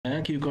नया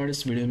Q card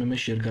इस video में मैं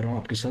शेयर कर रहा हूँ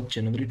आपके साथ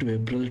जनवरी टू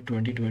अप्रैल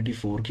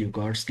 2024 क्यू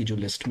कार्ड्स की जो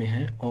लिस्ट में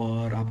है।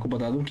 और आपको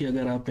बता दूं कि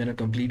अगर आप मेरा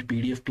कंप्लीट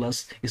पीडीएफ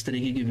प्लस इस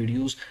तरीके की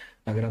वीडियोस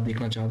अगर आप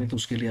देखना चाहते हैं तो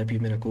उसके लिए आप ये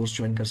मेरा कोर्स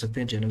ज्वाइन कर सकते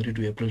हैं जनवरी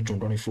टू अप्रैल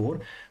 2024।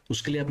 तो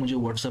उसके लिए आप मुझे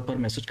व्हाट्सएप पर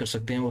मैसेज कर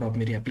सकते हैं और आप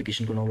मेरी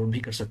एप्लीकेशन को डाउनलोड भी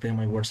कर सकते हैं।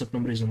 My WhatsApp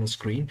number is on the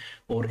screen.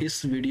 और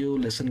इस वीडियो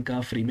लेसन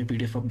का फ्री में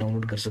पीडीएफ आप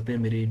डाउनलोड कर सकते हैं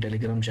मेरे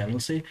टेलीग्राम चैनल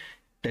से।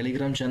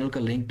 टेलीग्राम चैनल का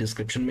लिंक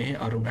डिस्क्रिप्शन में है।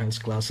 अरुण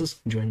IELTS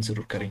क्लासेस ज्वाइन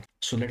जरूर करें।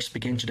 So let's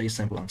begin today's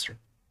sample answer.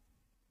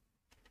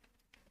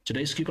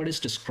 Today's key card is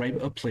describe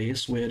a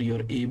place where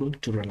you're able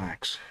to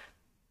relax.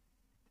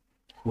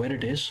 Where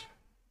it is,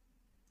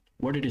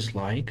 what it is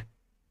like,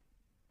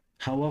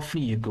 how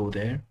often you go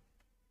there,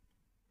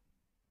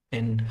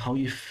 and how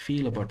you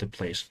feel about the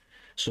place.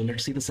 So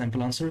let's see the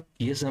sample answer.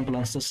 ये sample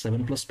answer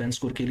 7+ pen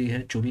score के लिए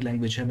है। जो भी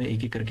language है मैं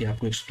एक एक करके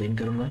आपको एक्सप्लेन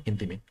करूंगा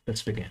हिंदी में।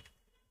 Let's begin.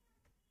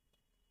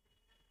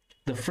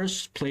 The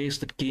first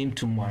place that came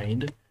to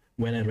mind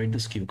when I read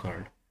this cue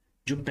card.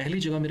 जो पहली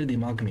जगह मेरे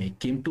दिमाग में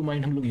केम टू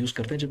माइंड हम लोग यूज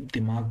करते हैं जब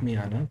दिमाग में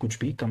आना कुछ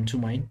भी। कम टू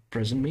माइंड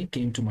प्रेजेंट में,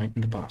 came to mind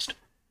in the past.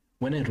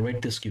 When I read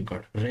this Q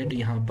card, red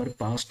यहाँ पर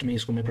पास्ट में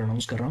इसको मैं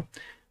प्रोनाउंस कर रहा हूँ।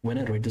 When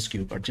I read this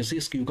Q card, जैसे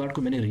इस क्यू कार्ड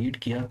को मैंने रीड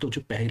किया तो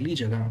जो पहली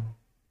जगह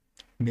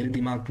मेरे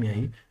दिमाग में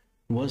I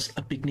was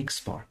a picnic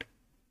spot.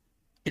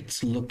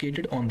 It's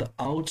located on the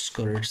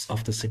outskirts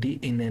of the city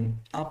in an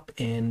up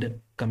and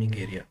coming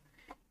area.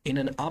 In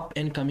an up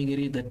and coming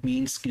area that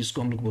means कि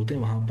जिसको हम लोग बोलते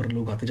हैं वहां पर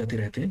लोग आते जाते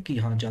रहते हैं कि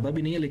हाँ ज़्यादा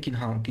भी नहीं है लेकिन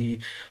हाँ कि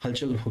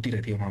हलचल होती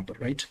रहती है वहां पर,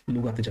 राइट।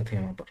 लोग आते जाते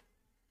हैं वहां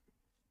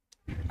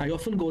पर। I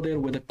often go there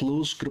with a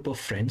close group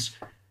of friends.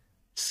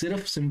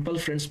 सिर्फ सिंपल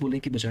फ्रेंड्स बोलने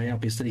की बजाय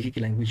आप इस तरीके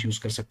की लैंग्वेज यूज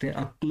कर सकते हैं।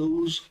 A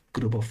close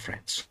group of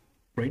friends,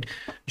 right,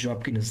 जो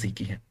आपके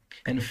नजदीकी है।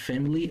 And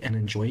family and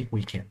enjoy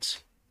weekends.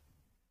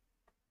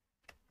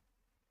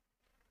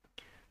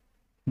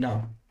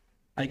 Now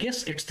I guess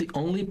it's the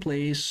only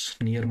place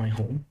near my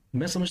home.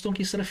 मैं समझता हूँ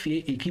कि सिर्फ ये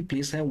एक ही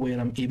प्लेस है where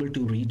I'm able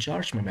to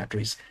recharge my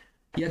batteries.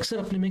 ये अक्सर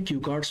अपने में क्यू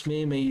कार्ड्स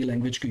में मैं ये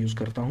लैंग्वेज को यूज़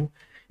करता हूँ।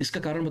 इसका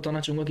कारण बताना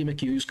चाहूँगा कि मैं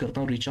क्यों यूज़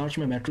करता हूँ। रिचार्ज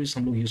माई बैटरीज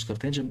हम लोग यूज़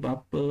करते हैं जब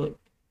आप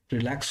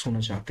रिलैक्स होना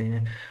चाहते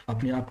हैं,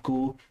 अपने आप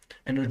को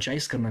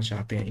एनर्जाइज करना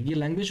चाहते हैं। ये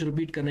लैंग्वेज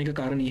रिपीट करने का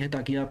कारण ये है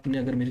ताकि आपने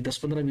अगर मेरी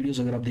 10-15 वीडियोस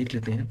अगर आप देख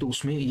लेते हैं तो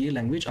उसमें ये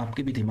लैंग्वेज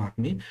आपके भी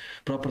दिमाग में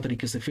प्रॉपर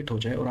तरीके से फिट हो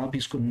जाए और आप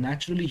इसको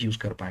नेचुरली यूज़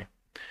कर पाएँ।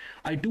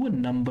 I do a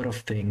number of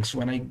things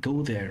when I go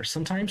there,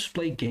 sometimes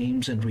play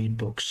games and read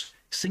books.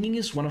 Singing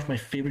is one of my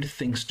favorite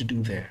things to do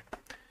there.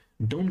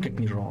 Don't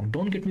get me wrong.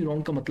 Don't get me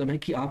wrong का मतलब है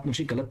कि आप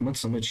मुझे गलत मत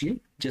समझिए।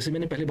 जैसे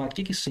मैंने पहले बात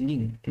की कि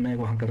सिंगिंग मैं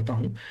वहाँ करता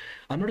हूँ।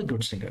 I'm not a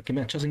good singer, कि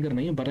मैं अच्छा सिंगर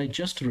नहीं हूँ, but I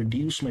just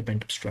reduce my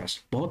pent up stress.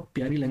 बहुत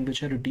प्यारी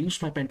लैंग्वेज है।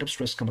 Reduce my pent up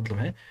stress का मतलब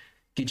है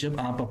कि जब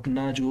आप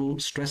अपना जो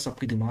स्ट्रेस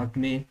आपके दिमाग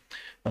में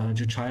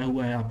जो छाया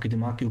हुआ है, आपके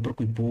दिमाग के ऊपर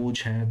कोई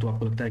बोझ है तो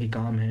आपको लगता है कि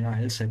काम है,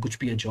 आइल्स है, कुछ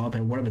भी है, जॉब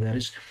है, whatever that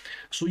is,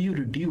 so you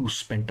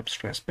reduce pent up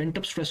stress. Pent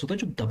up stress होता है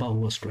जो दबा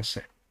हुआ स्ट्रेस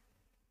है,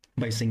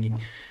 by singing.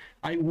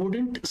 I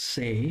wouldn't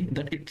say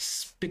that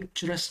it's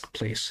picturesque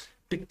place.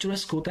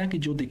 Picturesque होता है कि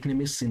जो दिखने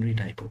में सीनरी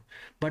टाइप हो,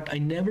 but I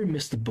never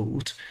miss the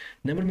boat.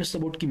 Never miss the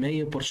boat कि मैं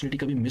ये अपॉर्चुनिटी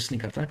कभी मिस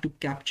नहीं करता to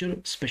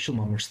capture special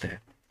moments there.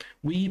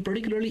 We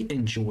particularly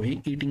enjoy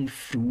eating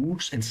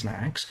fruits and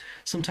snacks.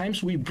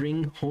 Sometimes we bring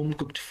home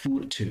cooked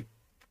food too.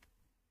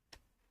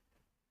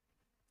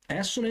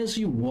 As soon as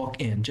you walk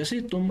in, जैसे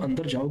तुम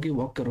अंदर जाओगे,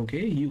 walk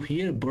करोगे, you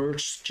hear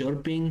birds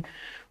chirping,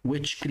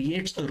 which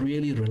creates a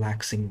really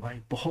relaxing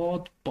vibe.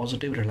 बहुत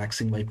positive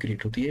relaxing vibe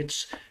create होती है.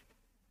 It's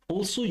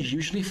also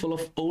usually full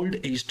of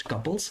old-aged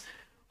couples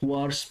who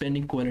are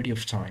spending quality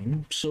of time.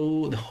 So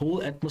the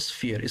whole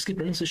atmosphere, इसकी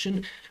pronunciation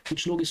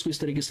कुछ लोग इसको इस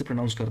तरीके से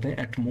pronounce करते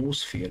हैं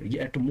atmosphere.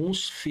 ये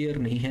atmosphere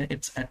नहीं है,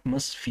 it's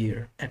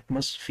atmosphere.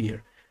 Atmosphere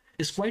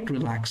is quite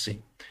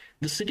relaxing.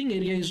 The sitting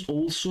area is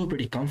also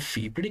pretty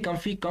comfy. Pretty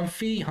comfy.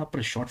 Comfy यहाँ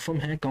पर short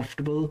form है,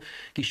 comfortable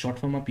की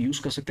short form आप use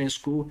कर सकते हैं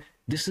इसको.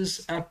 This is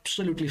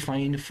absolutely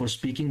fine for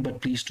speaking, but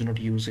please do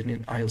not use it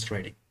in IELTS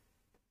writing.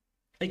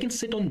 I can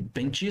sit on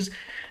benches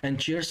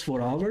and chairs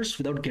for hours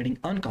without getting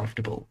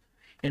uncomfortable.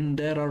 And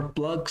there are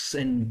plugs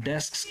and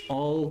desks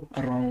all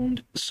around,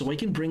 so I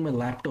can bring my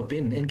laptop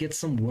in and get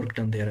some work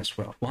done there as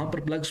well. वहाँ पर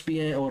plugs भी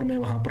हैं और मैं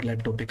वहाँ पर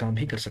laptop पे काम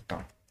भी कर सकता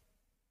हूँ.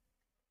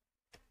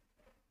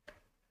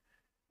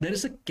 There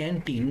is a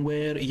canteen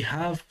where you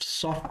have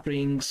soft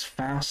drinks,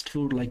 fast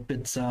food like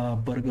pizza,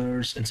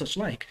 burgers and such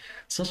like.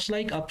 Such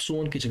like आप so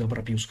on की जगह पर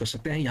आप use कर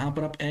सकते हैं. यहाँ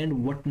पर आप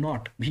and what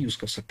not भी use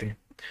कर सकते हैं.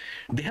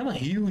 They have a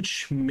huge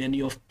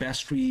menu of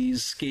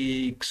pastries,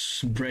 cakes,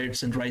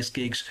 breads and rice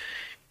cakes.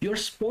 You're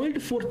spoiled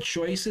for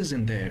choices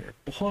in there.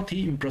 बहुत ही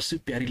impressive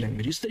प्यारी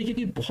लैंग्वेज। इस तरीके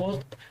की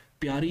बहुत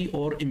प्यारी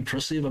और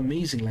impressive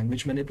amazing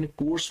लैंग्वेज मैंने अपने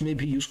कोर्स में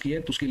भी यूज़ किया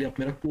है। तो उसके लिए आप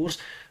मेरा कोर्स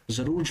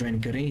ज़रूर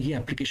ज्वाइन करें, ये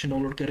एप्लीकेशन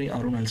डाउनलोड करें,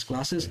 Arun IELTS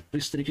क्लासेस।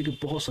 इस तरीके के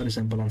बहुत सारे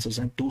सैम्पल आंसर्स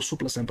हैं,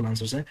 200+ सैम्पल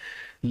आंसर्स हैं।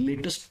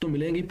 लेटेस्ट तो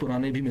मिलेंगे,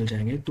 पुराने भी मिल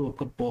जाएंगे, तो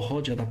आपका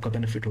बहुत ज़्यादा आपका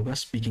बेनिफिट होगा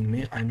स्पीकिंग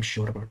में। I am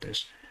sure about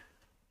this.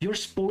 you're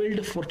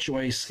spoiled for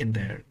choice in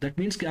there. That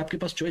means कि आपके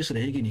पास choice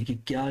रहेगी नहीं कि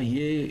क्या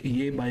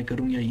ये buy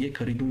करूँ या ये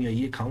खरीदूँ या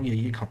ये खाऊँ या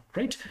ये खाऊँ,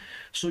 right?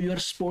 So you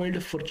are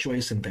spoiled for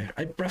choice in there.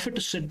 I prefer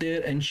to sit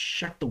there and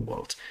shut the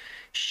world.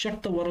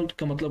 Shut the world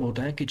का मतलब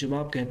होता है कि जब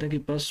आप कहते हैं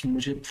कि बस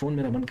मुझे फ़ोन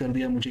मेरा बंद कर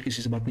दिया, मुझे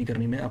किसी से बात नहीं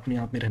करनी, मैं अपने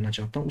आप में रहना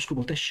चाहता हूँ, उसको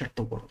बोलते हैं shut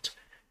the world.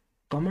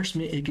 कमेंट्स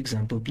में एक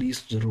एग्जाम्पल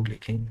प्लीज़ ज़रूर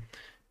लिखें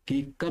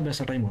कि कब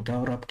ऐसा टाइम होता है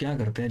और आप क्या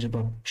करते हैं जब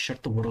आप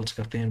shut the world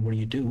करते हैं, what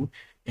do you do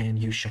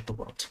and you shut the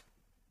world.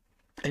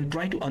 And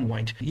try to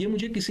unwind. ये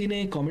मुझे किसी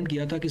ने कमेंट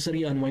किया था कि सर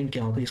ये अनवाइंड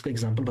क्या होता है, इसका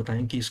एग्जांपल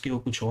बताएं कि इसके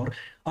कुछ और.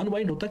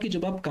 अनवाइंड होता है कि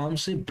जब आप काम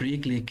से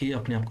ब्रेक लेके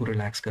अपने आप को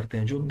रिलैक्स करते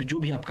हैं, जो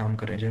भी आप काम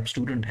कर रहे हैं, चाहे आप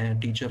स्टूडेंट हैं,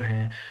 टीचर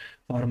हैं,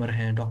 फार्मर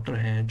हैं, डॉक्टर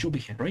हैं, जो भी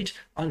हैं, right.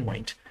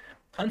 Unwind.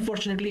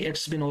 Unfortunately,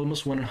 it's been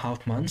almost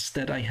 1.5 months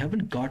that I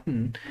haven't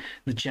gotten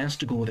the chance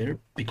to go there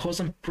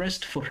because I'm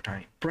pressed for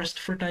time. Pressed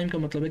for time का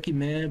मतलब है कि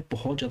मैं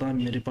बहुत ज़्यादा,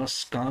 मेरे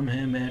पास काम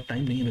है, मैं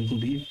टाइम नहीं है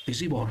बिल्कुल भी,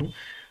 बिजी बहुत हूँ.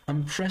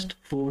 I'm pressed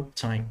for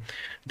time.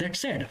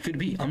 That said, फिर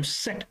भी I'm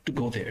set to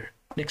go there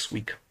next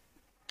week.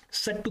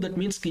 Set to that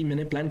means कि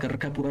मैंने प्लान कर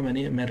रखा है पूरा,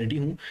 मैं रेडी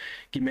हूँ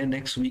कि मैं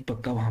नेक्स्ट वीक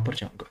पक्का वहाँ पर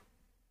जाऊँगा.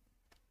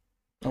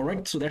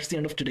 Alright, so that's the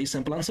end of today's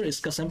sample answer.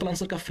 इसका sample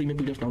answer का फ्री में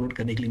PDF डाउनलोड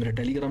करने के लिए मेरा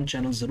टेलीग्राम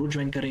चैनल जरूर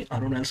ज्वाइन करें,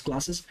 Arun IELTS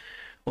क्लासेस.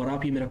 और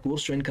आप ये मेरा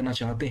कोर्स ज्वाइन करना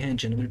चाहते हैं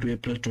जनवरी टू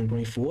अप्रैल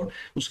 2024,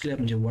 उसके लिए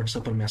आप मुझे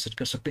व्हाट्सएप पर मैसेज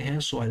कर सकते हैं.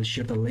 सो I will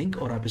share the link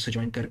और आप इसे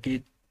ज्वाइन करके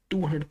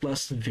 200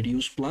 प्लस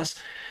वीडियोस प्लस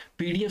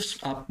पीडीएफ्स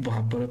आप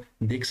वहां पर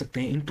देख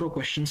सकते हैं. Intro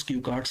questions, cue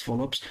cards,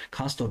 follow-ups,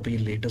 खासतौर पे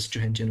लेटेस्ट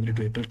जो है जनवरी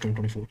to April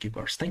 2024 cue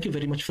cards. Thank you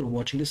very much for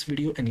watching this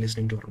video and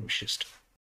listening to Arun विशिष्ट.